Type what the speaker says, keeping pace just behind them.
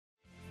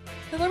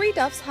Hilary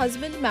Duff's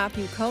husband,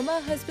 Matthew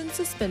Koma, has been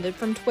suspended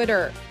from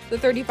Twitter. The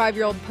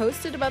 35-year-old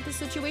posted about the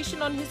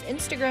situation on his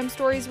Instagram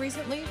stories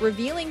recently,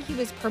 revealing he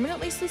was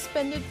permanently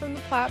suspended from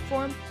the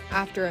platform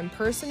after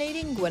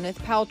impersonating Gwyneth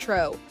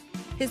Paltrow.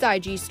 His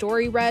IG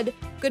story read,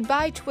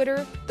 "Goodbye,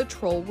 Twitter, the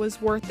troll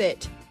was worth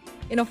it."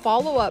 In a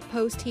follow-up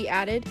post, he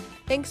added,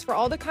 "Thanks for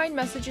all the kind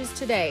messages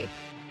today.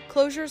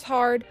 Closure's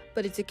hard,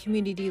 but it's a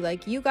community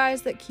like you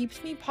guys that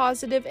keeps me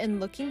positive and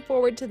looking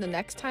forward to the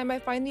next time I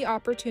find the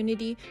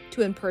opportunity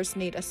to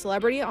impersonate a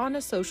celebrity on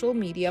a social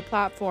media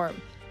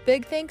platform.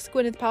 Big thanks,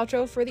 Gwyneth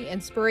Paltrow, for the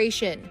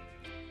inspiration."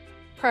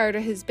 Prior to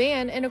his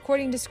ban, and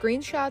according to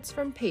screenshots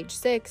from Page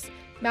 6,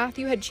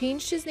 Matthew had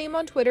changed his name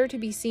on Twitter to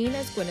be seen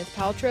as Gwyneth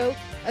Paltrow,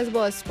 as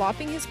well as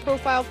swapping his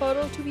profile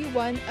photo to be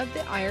one of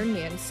the Iron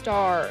Man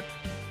star.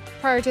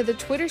 Prior to the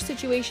Twitter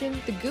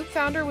situation, the Goop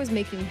founder was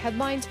making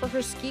headlines for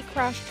her ski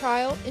crash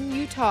trial in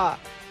Utah.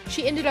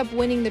 She ended up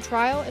winning the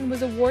trial and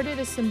was awarded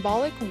a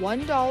symbolic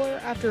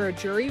 $1 after a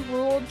jury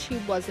ruled she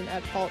wasn't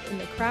at fault in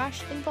the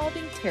crash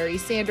involving Terry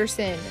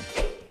Sanderson.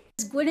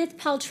 Was Gwyneth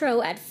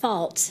Paltrow at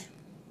fault?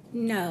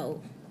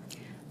 No.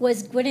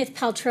 Was Gwyneth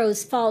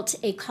Paltrow's fault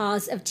a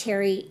cause of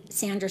Terry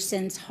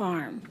Sanderson's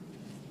harm?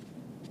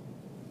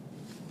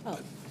 Oh,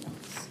 no,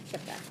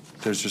 skip that.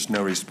 There's just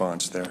no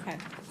response there. Okay.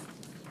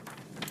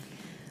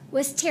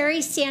 Was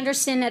Terry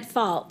Sanderson at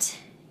fault?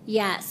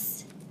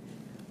 Yes.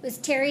 Was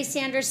Terry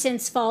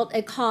Sanderson's fault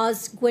a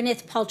cause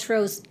Gwyneth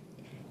Paltrow's...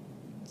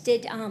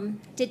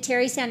 Did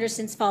Terry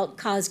Sanderson's fault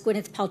cause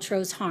Gwyneth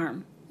Paltrow's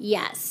harm?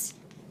 Yes.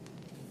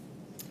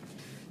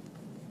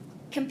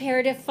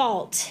 Comparative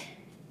fault.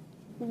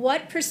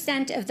 What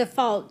 % of the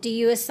fault do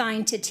you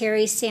assign to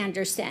Terry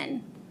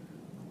Sanderson?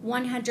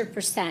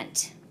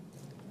 100%.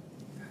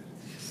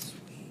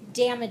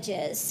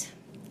 Damages.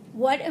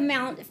 What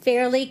amount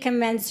fairly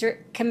compensates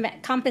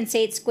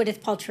Gwyneth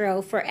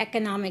Paltrow for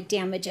economic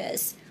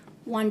damages?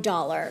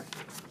 $1.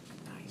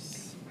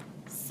 Nice.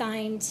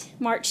 Signed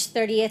March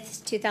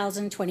 30th,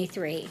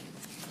 2023.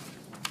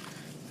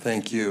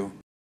 Thank you.